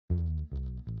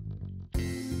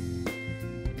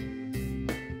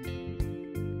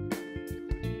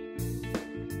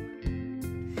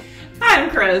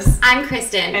Chris. I'm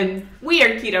Kristen. And we are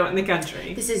Keto in the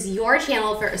Country. This is your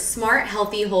channel for a smart,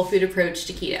 healthy, whole food approach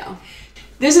to keto.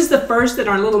 This is the first in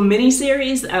our little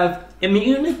mini-series of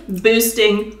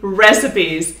immune-boosting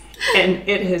recipes, and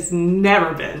it has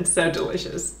never been so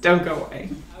delicious. Don't go away.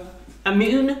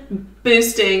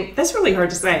 Immune-boosting, that's really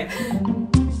hard to say.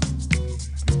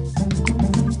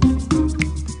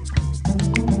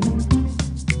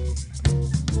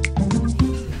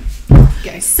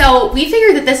 So we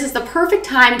figured that this is the perfect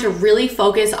time to really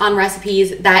focus on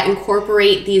recipes that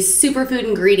incorporate these superfood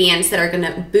ingredients that are going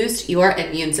to boost your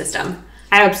immune system.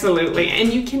 Absolutely.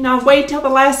 And you cannot wait till the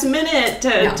last minute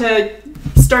to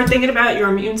start thinking about your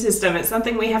immune system. It's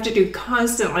something we have to do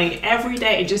constantly, every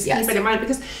day. Just keep it in mind,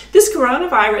 because this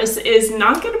coronavirus is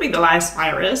not going to be the last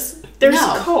virus. There's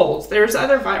colds. There's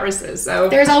other viruses. So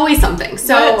there's always something.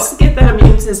 So let's get that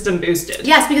immune system boosted.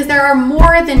 Yes, because there are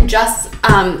more than just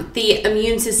the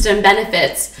immune system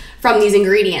benefits from these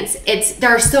ingredients. There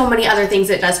are so many other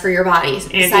things it does for your body.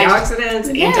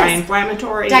 Antioxidants,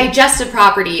 anti-inflammatory, digestive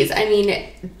properties. I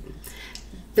mean,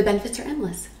 the benefits are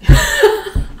endless.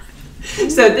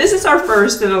 So this is our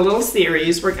first in a little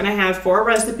series. We're going to have 4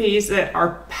 recipes that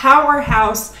are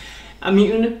powerhouse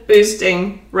immune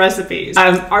boosting recipes.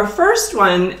 Our first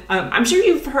one, I'm sure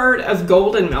you've heard of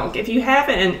golden milk. If you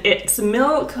haven't, it's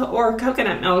milk or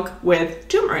coconut milk with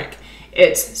turmeric.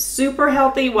 It's super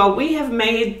healthy. Well, we have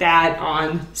made that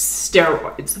on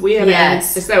steroids. We have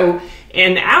so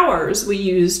in ours we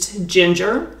used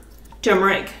ginger,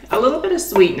 turmeric, a little bit of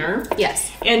sweetener.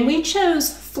 Yes. And we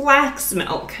chose flax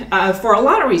milk for a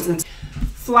lot of reasons.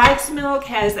 Flax milk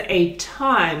has a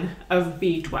ton of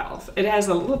B12. It has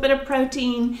a little bit of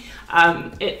protein.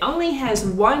 It only has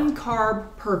 1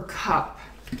 carb per cup.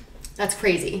 That's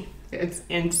crazy. It's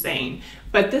insane.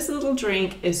 But this little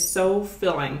drink is so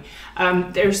filling.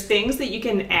 There's things that you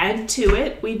can add to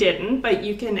it. We didn't, but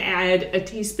you can add a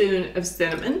teaspoon of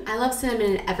cinnamon. I love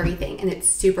cinnamon in everything, and it's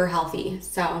super healthy.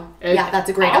 So yeah, that's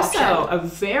a great option. Also, a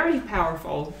very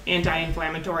powerful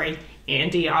anti-inflammatory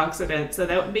antioxidant, so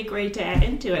that would be great to add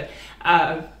into it.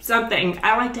 Something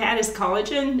I like to add is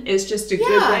collagen. It's just a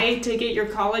good way to get your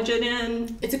collagen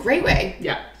in. It's a great way.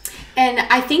 Yeah. And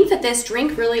I think that this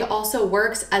drink really also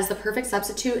works as the perfect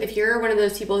substitute if you're one of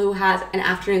those people who has an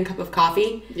afternoon cup of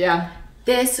coffee. Yeah.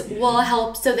 This will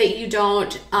help so that you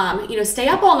don't, stay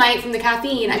up all night from the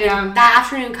caffeine. I mean, that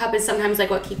afternoon cup is sometimes like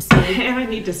what keeps me. And I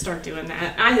need to start doing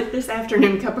that. This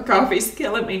afternoon cup of coffee is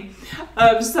killing me.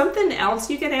 Something else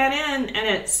you can add in, and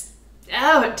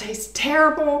it tastes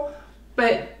terrible,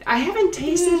 but I haven't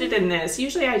tasted it in this.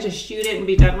 Usually I just shoot it and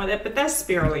be done with it, but that's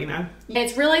spirulina.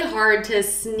 It's really hard to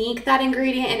sneak that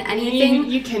ingredient in anything.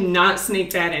 You cannot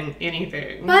sneak that in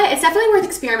anything. But it's definitely worth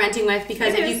experimenting with,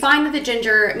 because if you find that the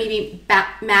ginger maybe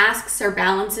masks or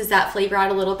balances that flavor out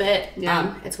a little bit,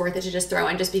 it's worth it to just throw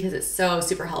in, just because it's so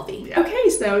super healthy. Yeah. Okay,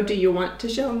 so do you want to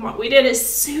show them what we did? It's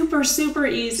super, super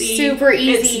easy. Super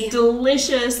easy. It's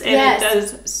delicious, and it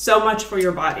does so much for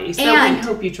your body. So we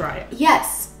hope you try it.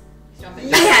 Yes.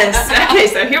 Yes. Okay,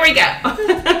 so here we go.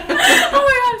 Oh my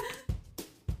God.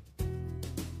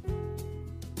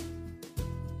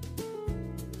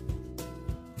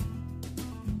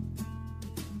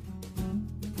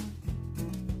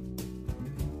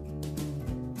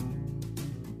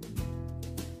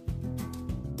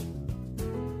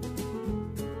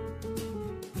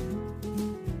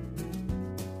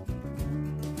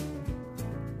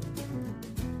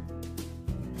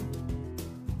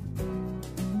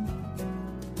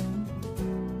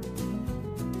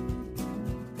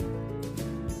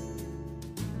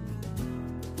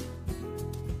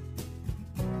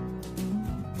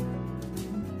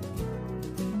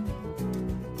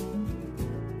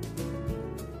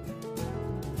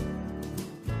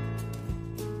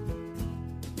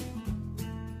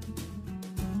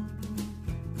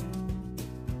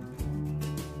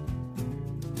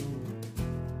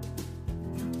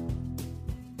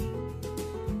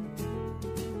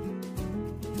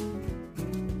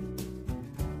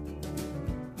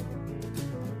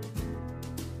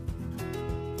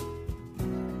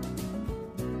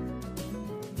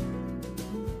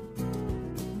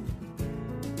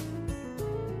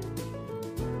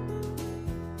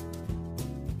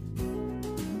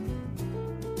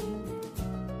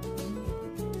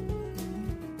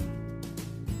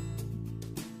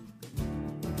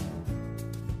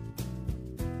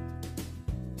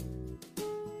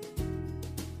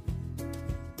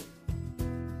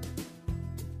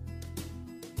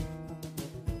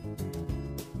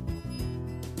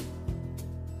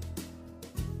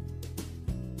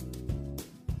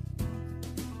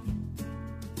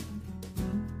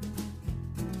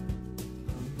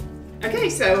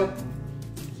 Okay, so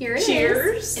Here it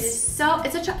Cheers. is. It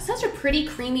is such a pretty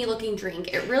creamy looking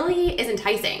drink. It really is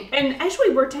enticing. And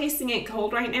actually we're tasting it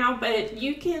cold right now, but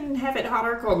you can have it hot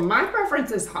or cold. My preference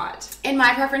is hot. And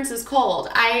my preference is cold.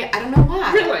 I don't know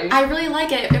why. Really? I really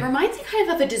like it. It reminds me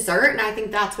kind of a dessert, and I think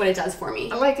that's what it does for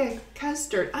me. Like a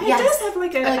custard. Yes. It does have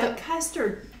like a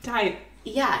custard type.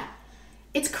 Yeah.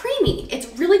 It's creamy.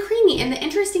 It's really creamy. And the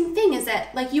interesting thing is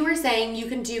that, like you were saying, you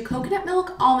can do coconut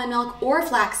milk, almond milk, or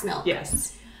flax milk.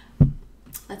 Yes.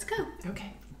 Let's go.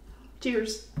 Okay.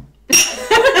 Cheers.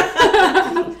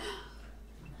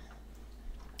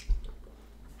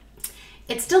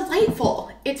 It's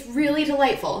delightful. It's really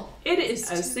delightful. It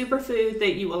is a superfood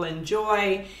that you will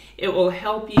enjoy. It will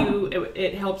help you.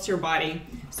 It helps your body.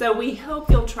 So we hope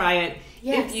you'll try it.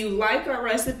 Yes. If you like our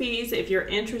recipes, if you're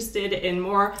interested in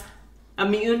more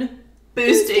immune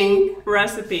boosting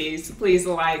recipes, please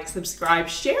like, subscribe,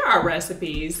 share our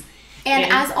recipes.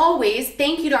 And as always,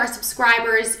 thank you to our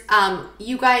subscribers.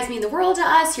 You guys mean the world to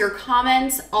us. Your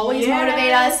comments always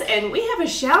motivate us. And we have a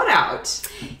shout out.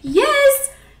 Yes!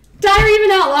 Diary of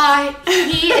an Outlaw.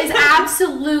 He is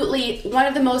absolutely one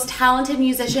of the most talented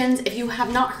musicians. If you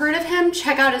have not heard of him,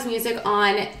 check out his music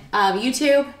on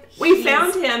YouTube. We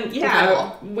found him,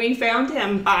 incredible. We found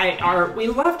him by we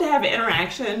love to have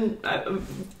interaction.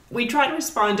 We try to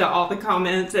respond to all the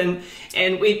comments, and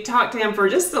we talked to him for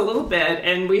just a little bit,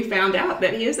 and we found out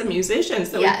that he is a musician.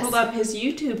 So we pulled up his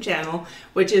YouTube channel,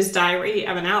 which is Diary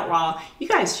of an Outlaw. You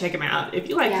guys check him out. If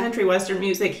you like country western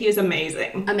music, he is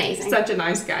amazing. Amazing. Such a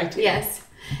nice guy, too. Yes.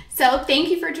 So thank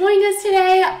you for joining us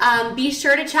today. Be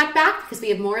sure to check back because we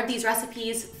have more of these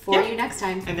recipes for you next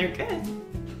time. And they're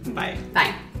good. Bye.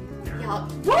 Bye.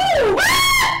 Woo!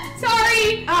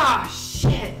 Sorry. Ah,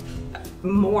 shit.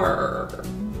 More.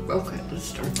 Okay, let's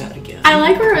start that again. I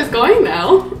like where it was going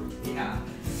though. Yeah.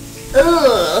 Ugh.